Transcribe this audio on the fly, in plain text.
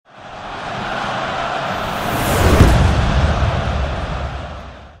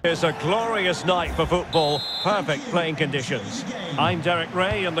is a glorious night for football. Perfect playing conditions. I'm Derek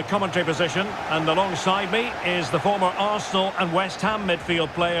Ray in the commentary position, and alongside me is the former Arsenal and West Ham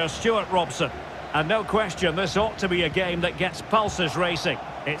midfield player Stuart Robson. And no question, this ought to be a game that gets pulses racing.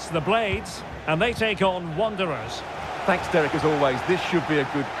 It's the Blades, and they take on Wanderers. Thanks, Derek, as always. This should be a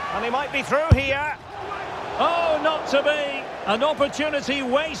good... And he might be through here. Oh, not to be. An opportunity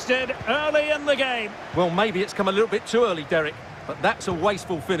wasted early in the game. Well, maybe it's come a little bit too early, Derek, but that's a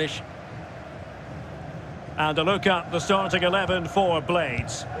wasteful finish. And a look at the starting 11 for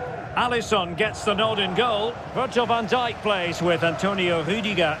Blades. Alisson gets the nod in goal. Virgil van Dijk plays with Antonio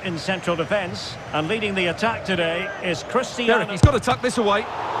Rudiger in central defence. And leading the attack today is Cristiano. Derek, he's got to tuck this away.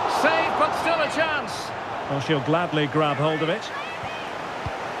 Save, but still a chance. Well, she'll gladly grab hold of it.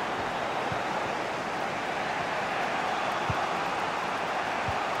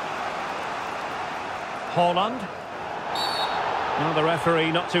 Haaland. Now the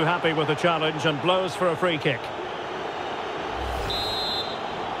referee not too happy with the challenge and blows for a free kick.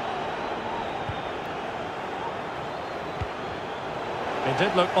 It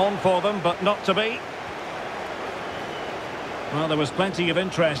did look on for them, but not to be. Well, there was plenty of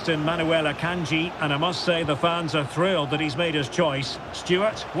interest in Manuel Akanji, and I must say the fans are thrilled that he's made his choice.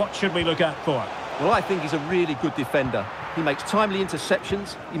 Stuart, what should we look out for? Well, I think he's a really good defender. He makes timely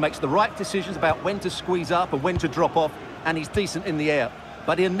interceptions, he makes the right decisions about when to squeeze up and when to drop off, and he's decent in the air.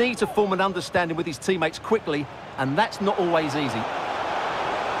 But he'll need to form an understanding with his teammates quickly, and that's not always easy.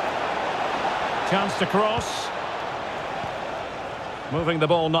 Chance to cross. Moving the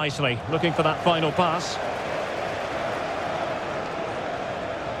ball nicely, looking for that final pass.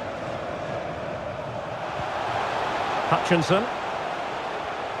 Hutchinson.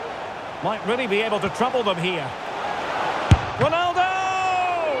 Might really be able to trouble them here. Ronaldo!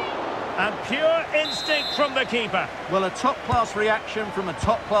 And pure instinct from the keeper. Well, a top-class reaction from a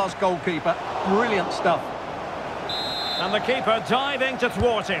top-class goalkeeper. Brilliant stuff. And the keeper diving to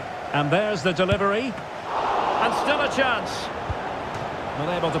thwart him. And there's the delivery. And still a chance.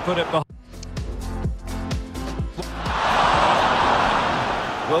 Not able to put it behind.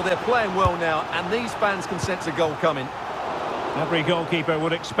 Well, they're playing well now, and these fans can sense a goal coming. Every goalkeeper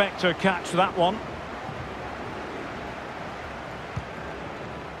would expect to catch that one.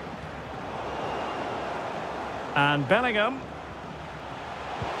 And Bellingham.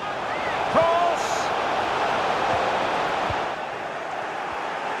 Cross!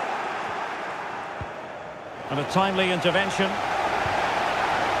 And a timely intervention.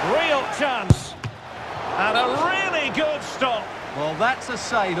 Real chance. And a really good stop. Well, that's a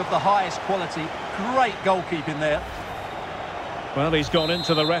save of the highest quality. Great goalkeeping there. Well, he's gone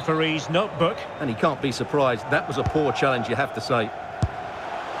into the referee's notebook. And he can't be surprised. That was a poor challenge, you have to say.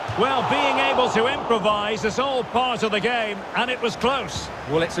 Well, being able to improvise is all part of the game, and it was close.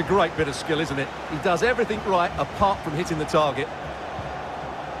 Well, it's a great bit of skill, isn't it? He does everything right apart from hitting the target.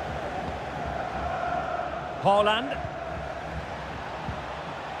 Haaland.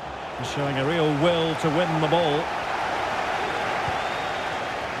 He's showing a real will to win the ball.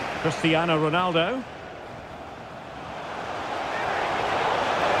 Cristiano Ronaldo.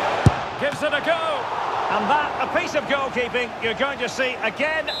 Gives it a go. And that, a piece of goalkeeping you're going to see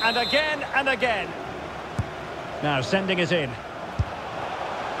again and again and again. Now sending it in.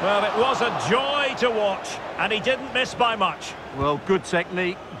 Well, it was a joy to watch, and he didn't miss by much. Well, good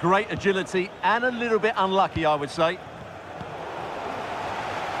technique, great agility, and a little bit unlucky, I would say.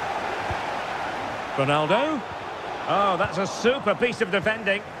 Ronaldo. Oh, that's a super piece of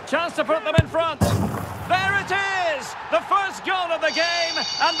defending. Chance to put them in front. There it is! The first goal of the game,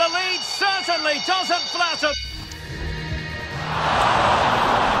 and the lead certainly doesn't flatter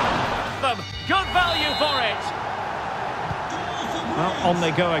them. Good value for it. Well, on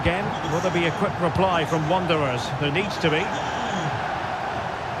they go again. Will there be a quick reply from Wanderers? There needs to be.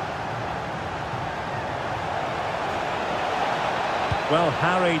 Well,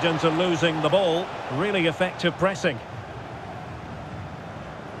 harried into losing the ball. Really effective pressing.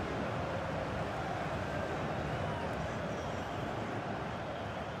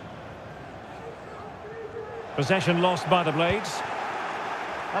 Possession lost by the Blades.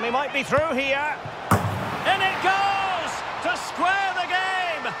 And he might be through here. In it goes! To square the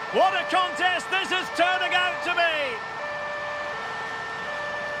game! What a contest this is turning out to be!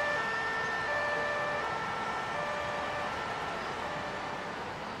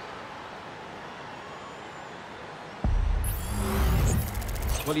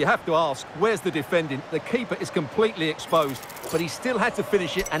 Well, you have to ask, where's the defending? The keeper is completely exposed, but he still had to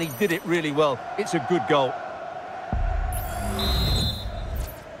finish it, and he did it really well. It's a good goal.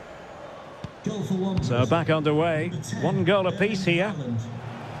 So back underway. One goal apiece here.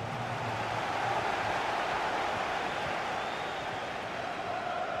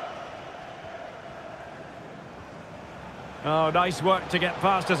 Oh, nice work to get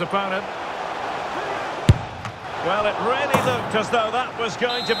past his opponent. Well, it really looked as though that was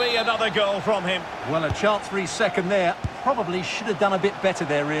going to be another goal from him. Well, a chance for his second there. Probably should have done a bit better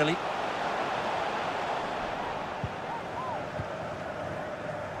there, really.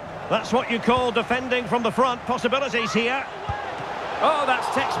 That's what you call defending from the front. Possibilities here. Oh, that's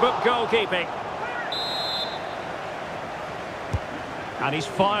textbook goalkeeping. And he's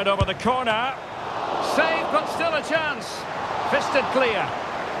fired over the corner. Save, but still a chance. Fisted clear.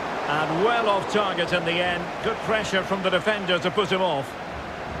 And well off target in the end. Good pressure from the defender to put him off.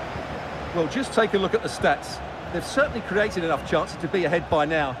 Well, just take a look at the stats. They've certainly created enough chances to be ahead by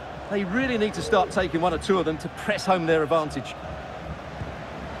now. They really need to start taking one or two of them to press home their advantage.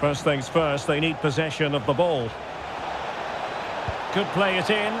 First things first, they need possession of the ball. Could play it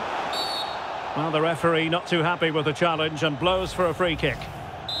in. Well, the referee not too happy with the challenge and blows for a free kick.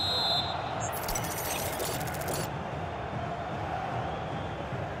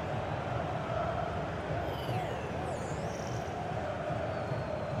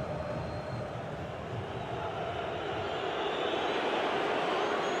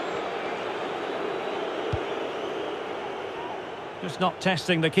 Just not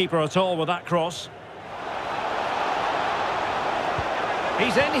testing the keeper at all with that cross.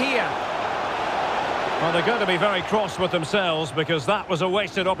 He's in here. Well, they're going to be very cross with themselves because that was a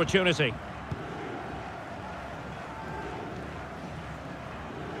wasted opportunity.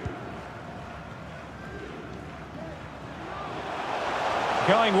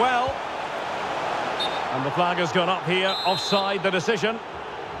 Going well. And the flag has gone up here. Offside the decision.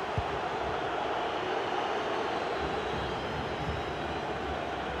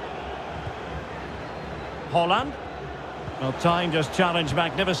 Holland. Well, timed his challenge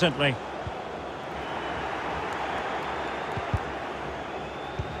magnificently.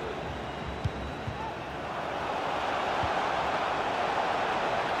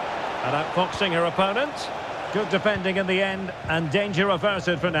 And outfoxing her opponent. Good defending in the end, and danger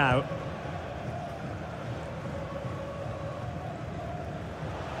averted for now.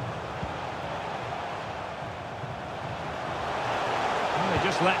 Well, he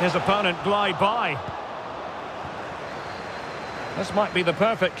just let his opponent glide by. This might be the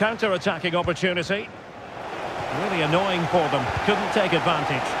perfect counter-attacking opportunity. Really annoying for them. Couldn't take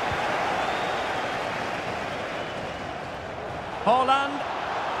advantage. Holland.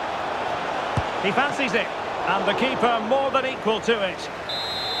 He fancies it. And the keeper more than equal to it.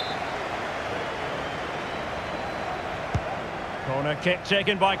 Corner kick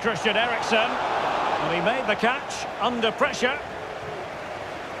taken by Christian Eriksen. And he made the catch under pressure.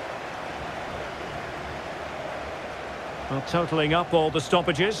 Well, totalling up all the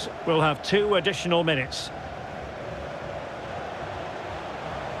stoppages, we'll have 2 additional minutes.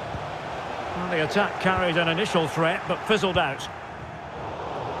 Well, the attack carried an initial threat, but fizzled out.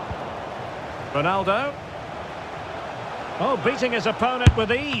 Ronaldo. Oh, beating his opponent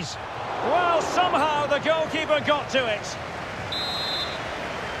with ease. Well, somehow the goalkeeper got to it.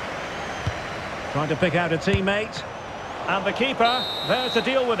 Trying to pick out a teammate. And the keeper there to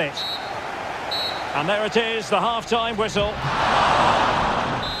deal with it. And there it is, the half-time whistle.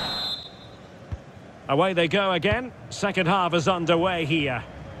 Away they go again. Second half is underway here.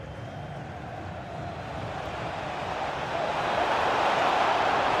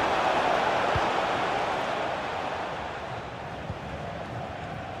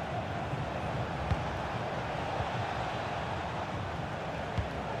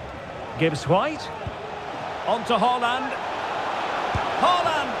 Gibbs White. On to Holland.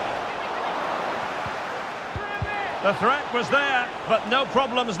 Holland! The threat was there, but no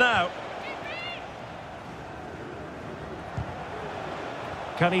problems now.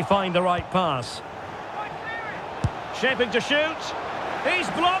 Can he find the right pass? Shaping to shoot. He's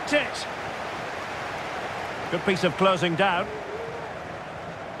blocked it. Good piece of closing down.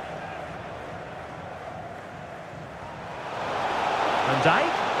 Van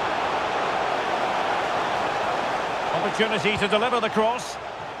Dijk. Opportunity to deliver the cross.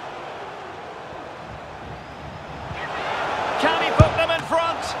 Can he put them in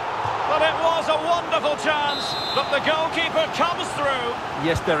front? But it was a wonderful chance, but the goalkeeper comes through.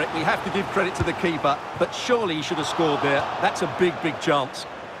 Yes, Derek, we have to give credit to the keeper, but surely he should have scored there. That's a big, big chance.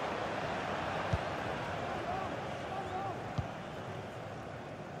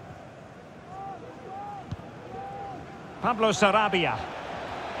 Pablo Sarabia.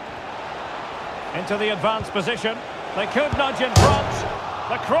 Into the advanced position. They could nudge in front.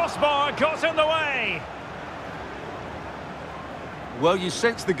 The crossbar got in the way. Well, you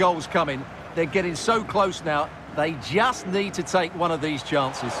sense the goals coming. They're getting so close now. They just need to take one of these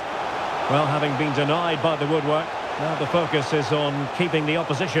chances. Well, having been denied by the woodwork, Now the focus is on keeping the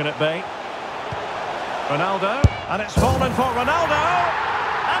opposition at bay. Ronaldo, and it's fallen for Ronaldo,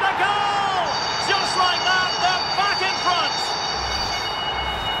 and a goal! Just like that, they're back in front!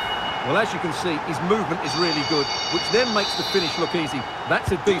 Well, as you can see, his movement is really good, which then makes the finish look easy.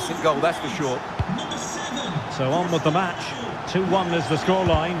 That's a decent goal, that's for sure. So on with the match. 2-1 is the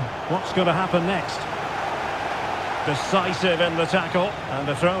scoreline. What's going to happen next? Decisive in the tackle, and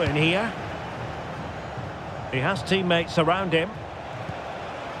a throw in here. He has teammates around him.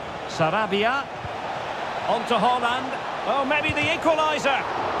 Sarabia. On to Haaland. Oh, maybe the equaliser.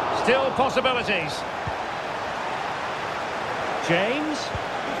 Still possibilities. James.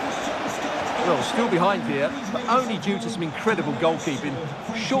 Well, still behind here, but only due to some incredible goalkeeping.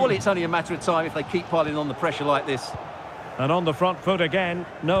 Surely it's only a matter of time if they keep piling on the pressure like this. And on the front foot again,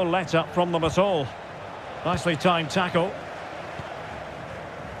 no let-up from them at all. Nicely timed tackle.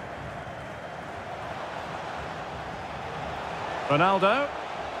 Ronaldo.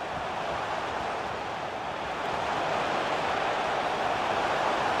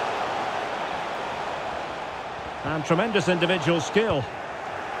 And tremendous individual skill.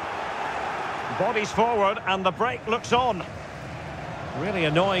 Bodies forward and the break looks on. Really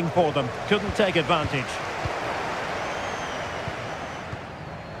annoying for them. Couldn't take advantage.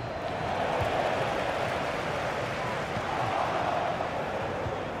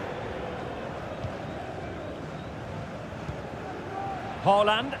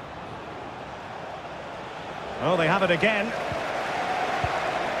 Haaland. Oh, they have it again.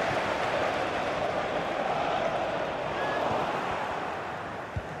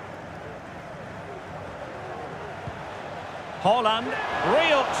 Haaland,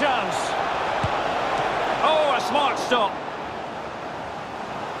 real chance. Oh, a smart stop.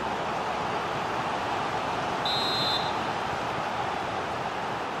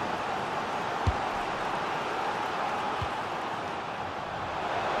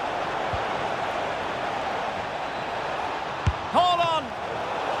 Haaland!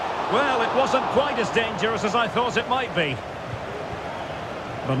 Well, it wasn't quite as dangerous as I thought it might be.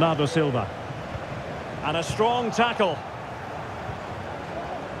 Bernardo Silva. And a strong tackle.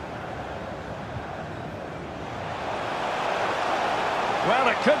 Well,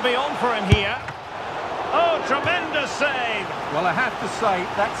 it could be on for him here. Oh, tremendous save! Well, I have to say,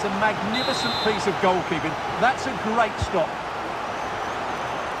 that's a magnificent piece of goalkeeping. That's a great stop.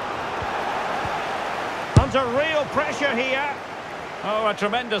 Under real pressure here. Oh, a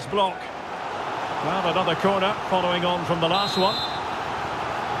tremendous block. Well, another corner following on from the last one.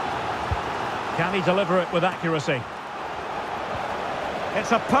 Can he deliver it with accuracy?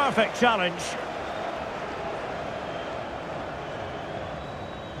 It's a perfect challenge.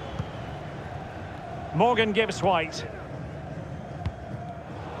 Morgan Gibbs White.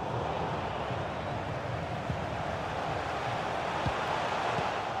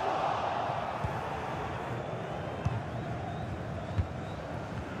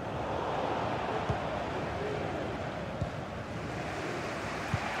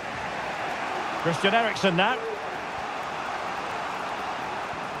 Christian Eriksen now.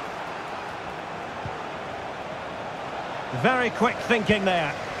 Very quick thinking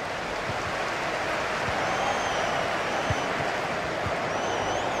there.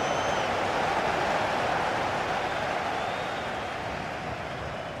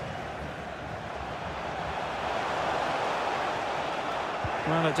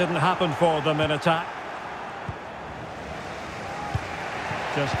 Well, it didn't happen for them in attack.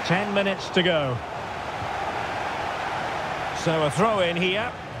 Just 10 minutes to go. So a throw in here.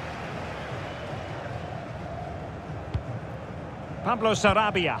 Pablo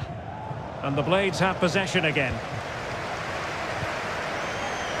Sarabia. And the Blades have possession again.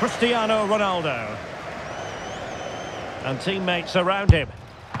 Cristiano Ronaldo. And teammates around him.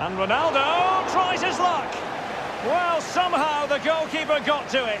 And Ronaldo tries his luck. Well, somehow the goalkeeper got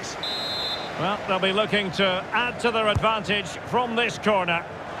to it. Well, they'll be looking to add to their advantage from this corner.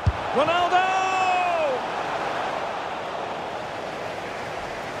 Ronaldo!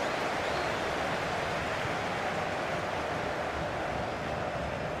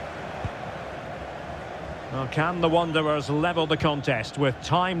 Well, can the Wanderers level the contest with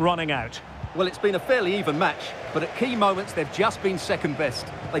time running out? Well, it's been a fairly even match, but at key moments they've just been second best.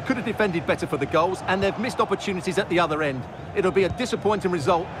 They could have defended better for the goals, and they've missed opportunities at the other end. It'll be a disappointing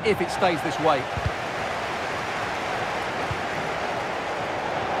result if it stays this way.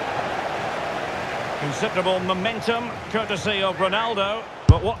 Considerable momentum, courtesy of Ronaldo.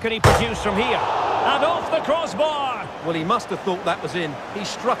 But what can he produce from here? And off the crossbar! Well, he must have thought that was in. He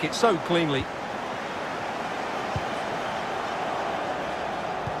struck it so cleanly.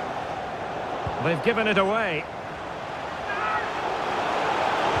 They've given it away.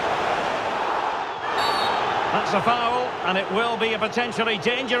 That's a foul, and it will be a potentially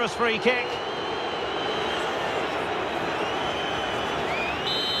dangerous free kick.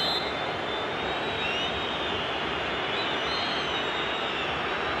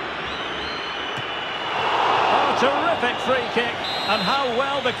 Oh, terrific free kick, and how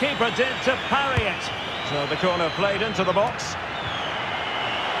well the keeper did to parry it. So the corner played into the box.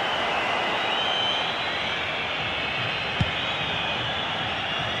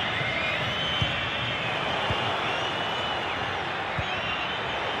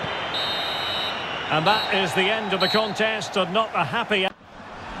 And that is the end of the contest, and not a happy